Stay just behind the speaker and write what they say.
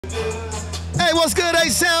Hey, what's good,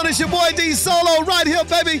 A-Sound? It's your boy D Solo right here,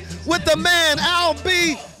 baby, with the man, Al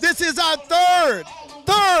B. This is our third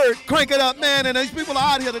Crank It Up, man, and these people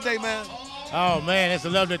are out here today, man. Oh, man, it's a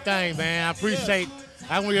lovely thing, man. I appreciate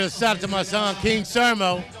I want to shout out to my son, King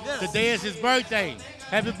Shermo. Yes. Today is his birthday.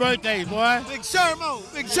 Happy birthday, boy. Big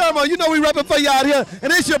Shermo, you know we repping for you out here.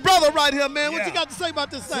 And it's your brother right here, man. What you got to say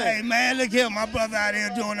about this thing? Hey, man, look here. My brother out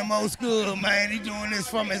here doing the most good, man. He doing this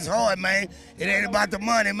from his heart, man. It ain't about the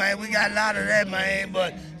money, man. We got a lot of that, man.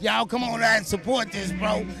 But y'all come on out and support this,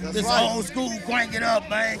 bro. This old school Crank It Up,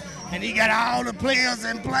 man. And he got all the players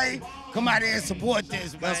in play. Come out here and support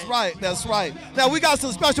this, man. That's right. Now, we got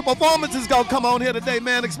some special performances going to come on here today,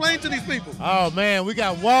 man. Explain to these people. Oh, man, we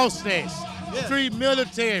got Waltz Nest. Street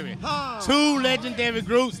Military, two legendary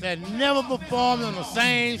groups that never performed on the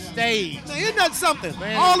same stage. Now, isn't that something?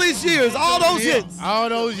 Man, all these years, all those hits. All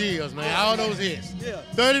those years, man, all those hits.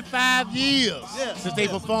 35 years since they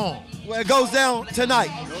performed. Well, it goes down tonight,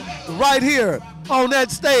 right here on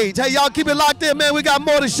that stage. Hey, y'all keep it locked in, man. We got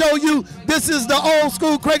more to show you. This is the old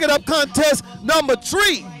school Crank It Up contest number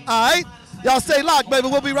 3, all right? Y'all stay locked, baby.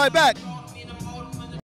 We'll be right back.